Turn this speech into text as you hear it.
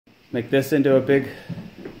make this into a big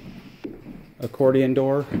accordion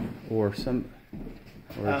door, or some,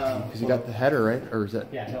 because you got the header, right? Or is that?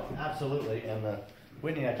 Yeah, no, absolutely. And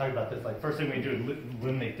Whitney and I talked about this. Like, first thing we do is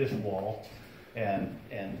eliminate this wall, and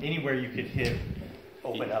anywhere you could hit,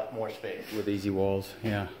 open up more space With easy walls,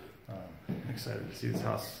 yeah. I'm excited to see this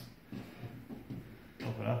house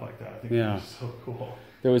open up like that. I think Yeah. it's so cool.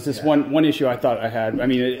 There was this one issue I thought I had. I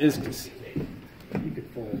mean, it is. You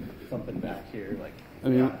could pull something back here, like. I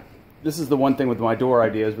mean, this is the one thing with my door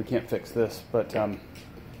idea is we can't fix this. But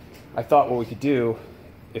I thought what we could do,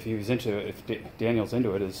 if he was into it, if Daniel's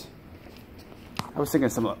into it, is I was thinking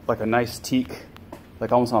some like a nice teak,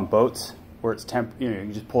 like almost on boats where it's you know,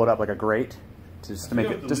 you just pull it up like a grate, just to make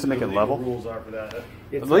it level. Rules are for that.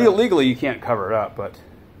 Legally, you can't cover it up, but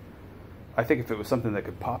I think if it was something that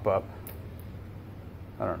could pop up,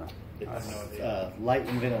 I don't know. It's light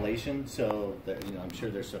and ventilation, so there, you know, I'm sure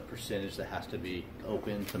there's a percentage that has to be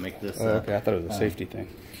open to make this. Okay, I thought it was a safety thing.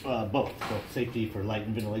 Both safety for light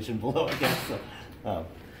and ventilation below, I guess. So,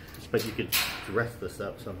 but you could dress this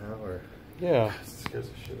up somehow, or Yeah. It scares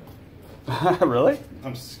the shit out. Really?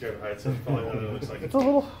 I'm scared of heights. That's probably what it looks like. It's a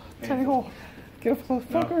little tiny hole. Get up the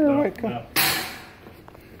fucker. Wait, come.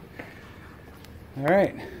 All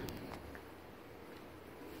right.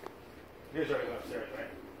 You guys already went upstairs, right?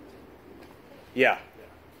 Yeah.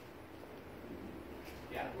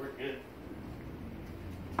 yeah, we're good.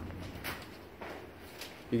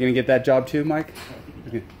 You gonna get that job too, Mike?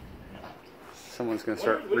 Okay. Someone's gonna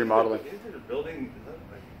start remodeling. Isn't it a building? Is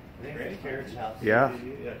that like Randy Carrick's house. Yeah.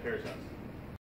 Yeah, Carrick's house.